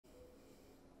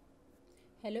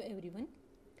Hello everyone.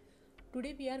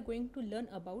 Today we are going to learn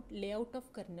about layout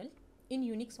of kernel in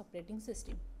Unix operating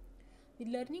system. The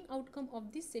learning outcome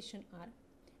of this session are: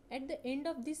 at the end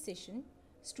of this session,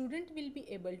 student will be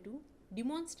able to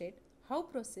demonstrate how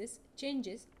process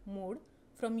changes mode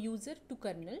from user to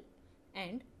kernel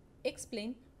and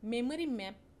explain memory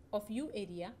map of U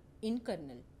area in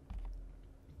kernel.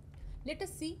 Let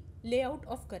us see layout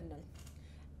of kernel.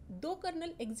 Though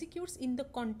kernel executes in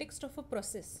the context of a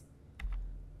process,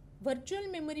 virtual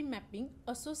memory mapping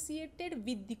associated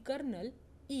with the kernel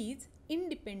is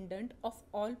independent of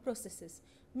all processes.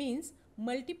 Means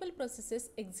multiple processes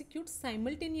execute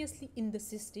simultaneously in the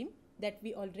system, that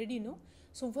we already know.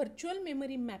 So virtual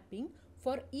memory mapping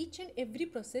for each and every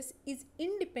process is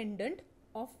independent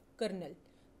of kernel.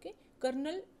 Okay,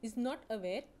 kernel is not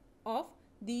aware of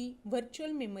the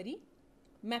virtual memory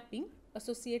mapping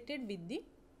associated with the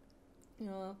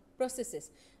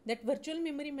processes. That virtual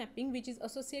memory mapping which is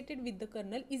associated with the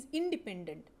kernel is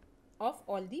independent of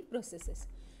all the processes.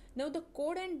 Now the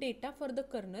code and data for the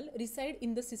kernel reside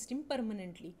in the system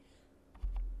permanently.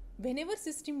 Whenever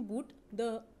system boot,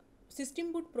 the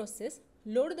system boot process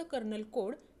load the kernel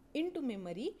code into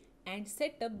memory and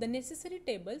set up the necessary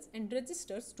tables and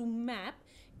registers to map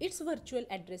its virtual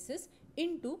addresses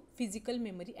into physical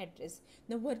memory address.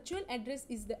 The virtual address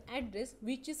is the address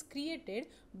which is created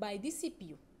by the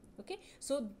CPU. Okay,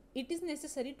 so it is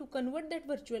necessary to convert that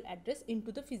virtual address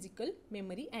into the physical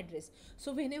memory address.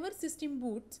 So whenever system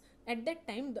boots, at that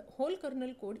time the whole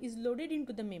kernel code is loaded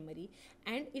into the memory,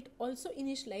 and it also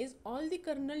initializes all the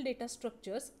kernel data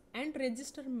structures and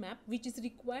register map which is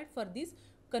required for this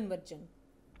conversion.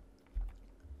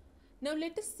 Now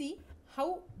let us see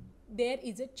how there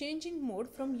is a change in mode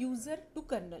from user to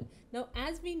kernel. Now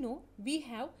as we know, we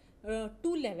have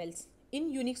two levels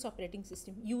in Unix operating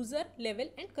system: user level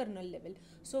and kernel level.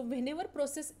 So whenever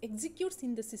process executes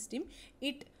in the system,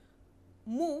 it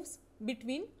moves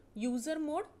between user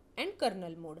mode and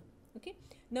kernel mode. Okay,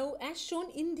 now as shown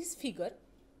in this figure,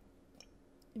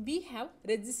 we have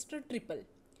register triple.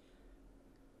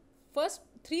 First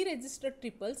three register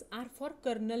triples are for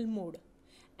kernel mode,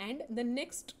 and the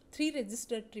next three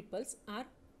register triples are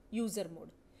user mode.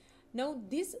 Now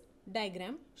this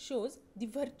diagram shows the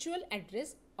virtual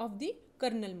address of the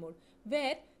kernel mode,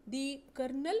 where the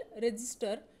kernel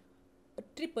register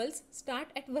triples start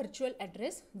at virtual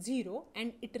address 0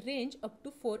 and it range up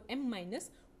to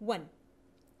 4m-1,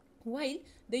 while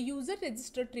the user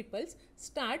register triples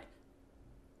start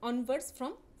onwards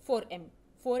from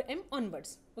 4m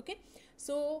onwards. Okay,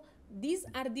 so these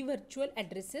are the virtual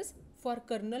addresses for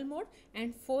kernel mode,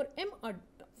 and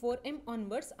 4m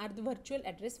onwards are the virtual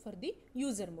address for the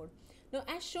user mode. Now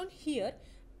as shown here,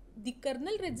 the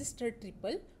kernel register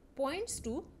triple points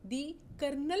to the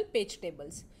kernel page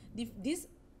tables. These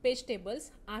page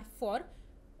tables are for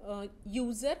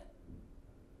user,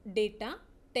 data,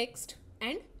 text,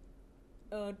 and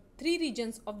three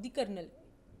regions of the kernel: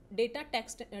 data,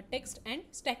 text and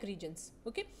stack regions.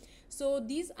 Okay, so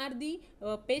these are the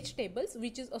page tables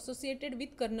which is associated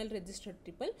with kernel register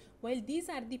triple, while these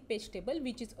are the page table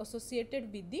which is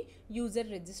associated with the user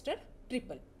register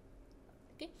triple.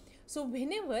 Okay, so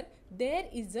whenever there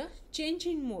is a change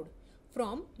in mode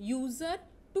from user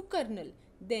to kernel,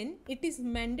 then it is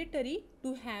mandatory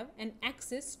to have an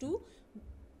access to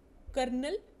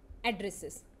kernel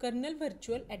addresses, kernel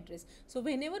virtual address. So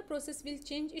whenever process will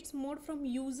change its mode from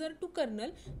user to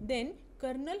kernel, then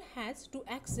kernel has to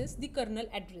access the kernel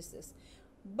addresses.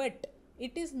 But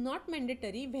it is not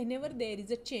mandatory whenever there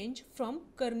is a change from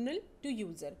kernel to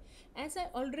user. As I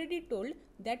already told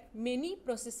that many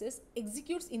processes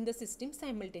executes in the system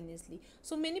simultaneously.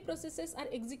 So many processes are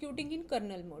executing in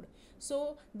kernel mode.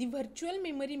 So the virtual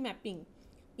memory mapping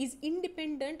is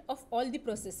independent of all the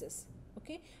processes,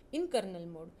 okay, in kernel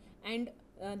mode, and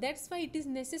that's why it is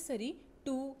necessary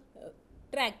to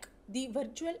track the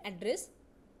virtual address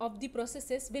of the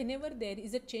processes whenever there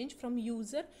is a change from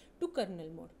user to kernel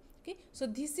mode. Okay, so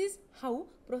this is how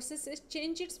processes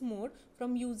change its mode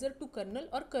from user to kernel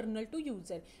or kernel to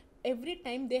user. Every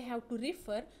time they have to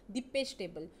refer the page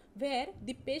table, where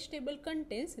the page table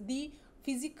contains the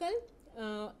physical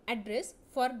address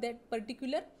for that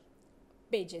particular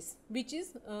pages, which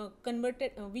is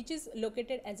which is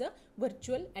located as a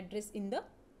virtual address in the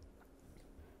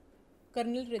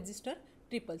kernel register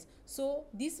triples. So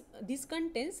this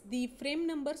contains the frame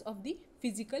numbers of the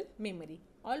physical memory,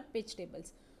 all page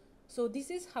tables. So this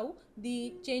is how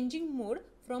the changing mode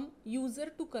from user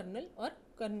to kernel or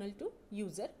kernel to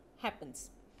user happens.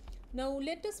 Now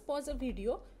let us pause a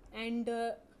video and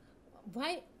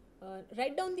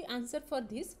write down the answer for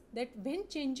this, that when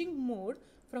changing mode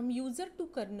from user to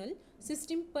kernel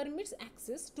system permits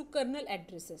access to kernel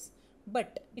addresses,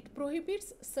 but it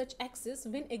prohibits such access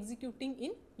when executing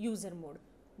in user mode.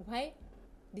 Why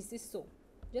this is so?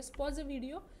 Just pause the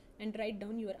video and write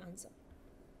down your answer.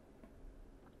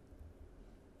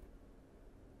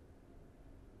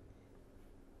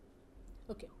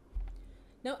 Okay.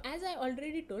 Now, as I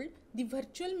already told, the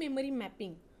virtual memory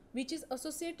mapping which is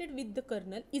associated with the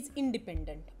kernel is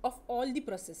independent of all the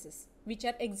processes which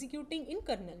are executing in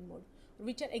kernel mode,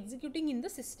 which are executing in the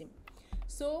system.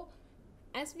 So,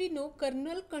 as we know,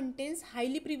 kernel contains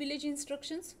highly privileged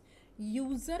instructions.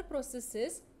 User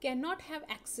processes cannot have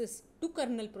access to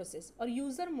kernel process, or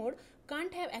user mode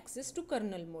can't have access to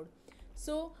kernel mode.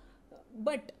 So,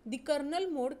 but the kernel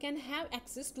mode can have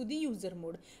access to the user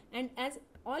mode, and as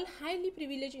all highly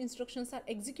privileged instructions are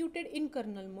executed in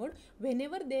kernel mode,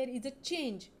 whenever there is a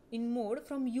change in mode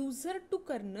from user to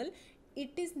kernel,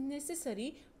 it is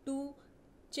necessary to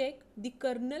check the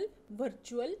kernel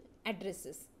virtual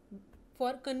addresses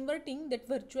for converting that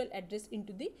virtual address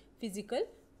into the physical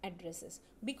addresses,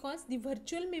 because the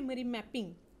virtual memory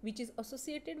mapping which is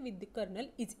associated with the kernel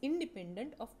is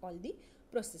independent of all the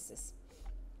processes.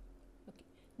 Okay.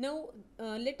 Now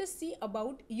let us see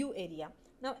about U area.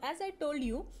 Now, as I told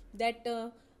you that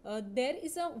there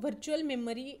is a virtual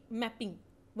memory mapping,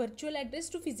 virtual address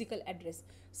to physical address.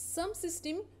 Some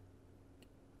system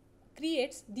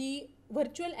creates the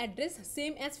virtual address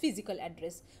same as physical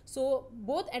address, so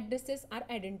both addresses are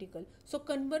identical. So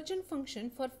conversion function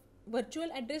for virtual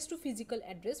address to physical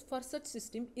address for such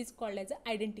system is called as an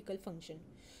identical function.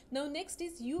 Now next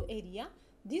is U area.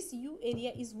 This U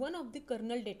area is one of the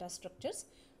kernel data structures.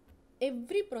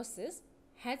 Every process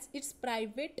has its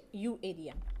private U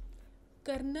area.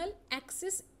 Kernel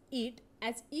access it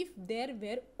as if there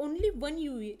were only one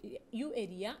U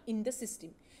area in the system,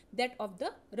 that of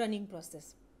the running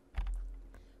process.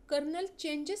 Kernel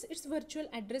changes its virtual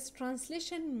address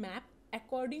translation map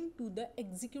according to the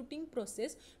executing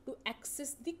process to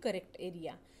access the correct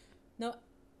area. Now,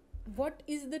 what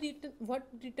is the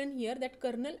written here? That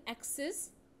kernel access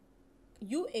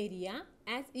U area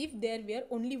as if there were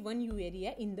only one U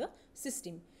area in the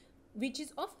system, which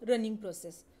is of running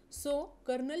process. So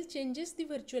kernel changes the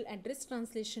virtual address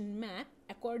translation map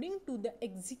according to the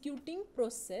executing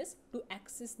process to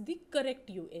access the correct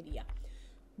U area.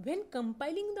 When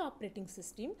compiling the operating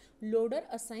system, loader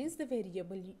assigns the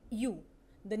variable U,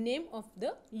 the name of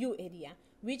the U area,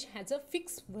 which has a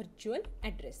fixed virtual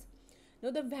address.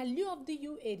 Now the value of the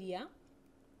U area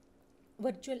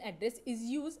virtual address is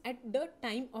used at the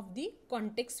time of the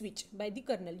context switch by the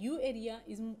kernel. U area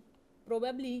is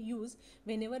probably used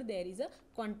whenever there is a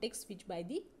context switch by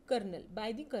the kernel.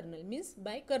 By the kernel means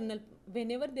by kernel,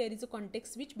 whenever there is a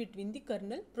context switch between the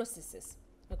kernel processes.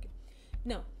 Okay.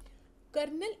 Now,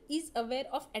 kernel is aware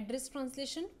of address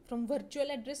translation from virtual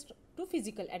address to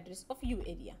physical address of U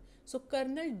area. So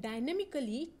kernel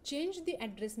dynamically change the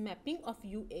address mapping of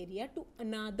U area to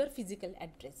another physical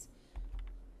address.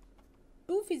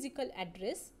 Two physical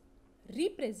address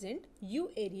represent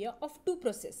U area of two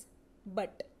processes,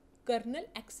 but kernel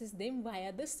access them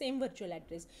via the same virtual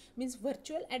address. Means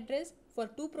virtual address for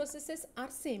two processes are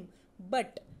same,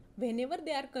 but whenever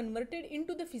they are converted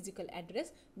into the physical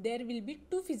address, there will be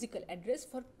two physical address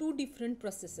for two different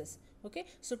processes. Okay,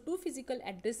 so two physical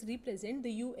address represent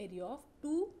the U area of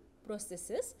two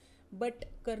processes, but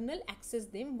kernel access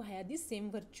them via the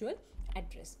same virtual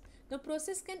address. The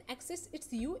process can access its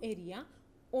U area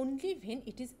only when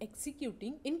it is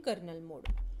executing in kernel mode.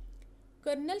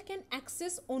 Kernel can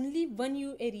access only one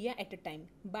U area at a time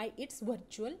by its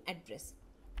virtual address.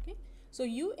 Okay, so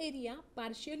U area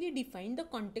partially define the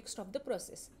context of the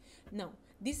process. Now,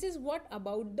 this is what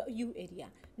about the U area.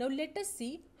 Now, let us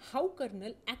see how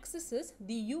kernel accesses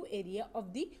the U area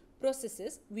of the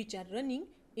processes which are running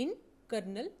in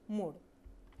kernel mode.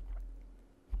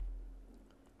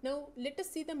 Now, let us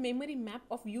see the memory map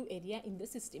of U area in the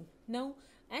system. Now,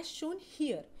 as shown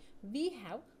here, we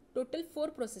have total 4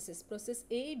 processes, process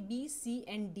A, B, C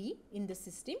and D in the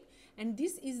system, and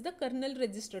this is the kernel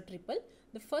register triple.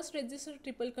 The first register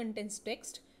triple contains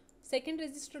text, second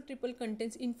register triple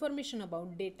contains information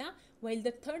about data, while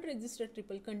the third register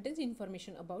triple contains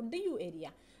information about the U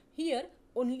area. Here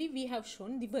only we have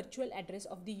shown the virtual address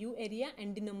of the U area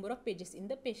and the number of pages in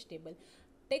the page table.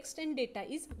 Text and data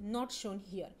is not shown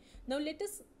here. Now let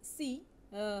us see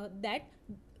that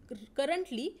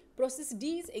currently process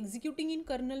D is executing in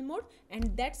kernel mode,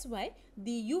 and that's why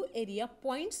the U area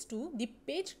points to the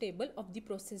page table of the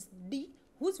process D,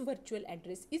 whose virtual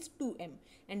address is 2M,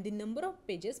 and the number of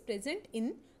pages present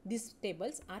in these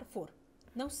tables are 4.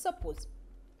 Now suppose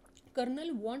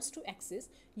kernel wants to access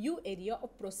U area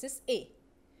of process A,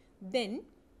 then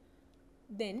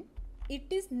it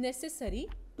is necessary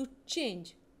to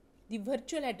change the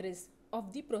virtual address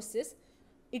of the process.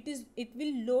 It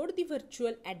will load the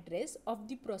virtual address of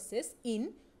the process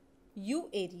in U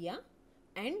area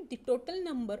and the total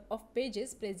number of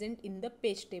pages present in the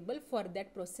page table for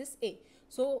that process A.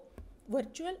 So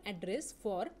virtual address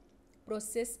for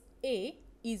process A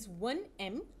is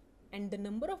 1M and the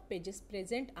number of pages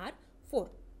present are 4.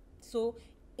 So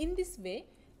in this way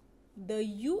the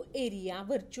U area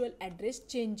virtual address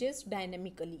changes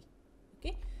dynamically,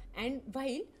 okay, and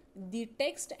while the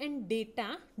text and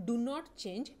data do not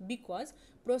change because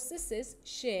processes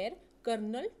share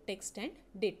kernel text and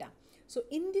data. So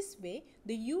in this way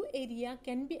the U area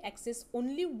can be accessed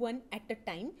only one at a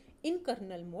time in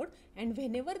kernel mode, and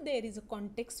whenever there is a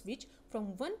context switch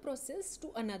from one process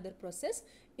to another process,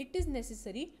 it is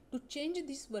necessary to change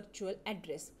this virtual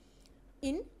address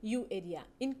in U area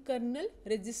in kernel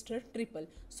register triple.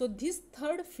 So this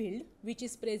third field which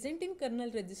is present in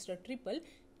kernel register triple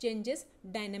changes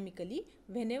dynamically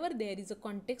whenever there is a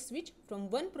context switch from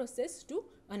one process to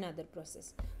another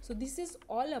process. So this is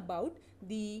all about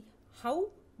the how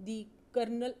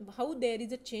there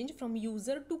is a change from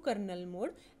user to kernel mode,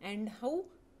 and how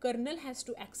kernel has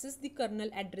to access the kernel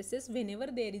addresses whenever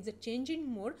there is a change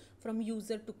in mode from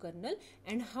user to kernel,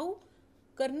 and how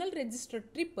kernel register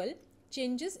triple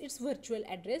changes its virtual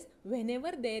address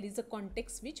whenever there is a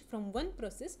context switch from one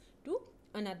process to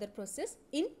another process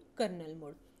in kernel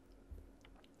mode.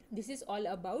 This is all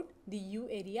about the U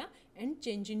area and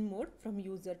change in mode from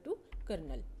user to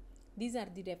kernel. These are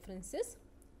the references.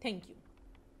 Thank you.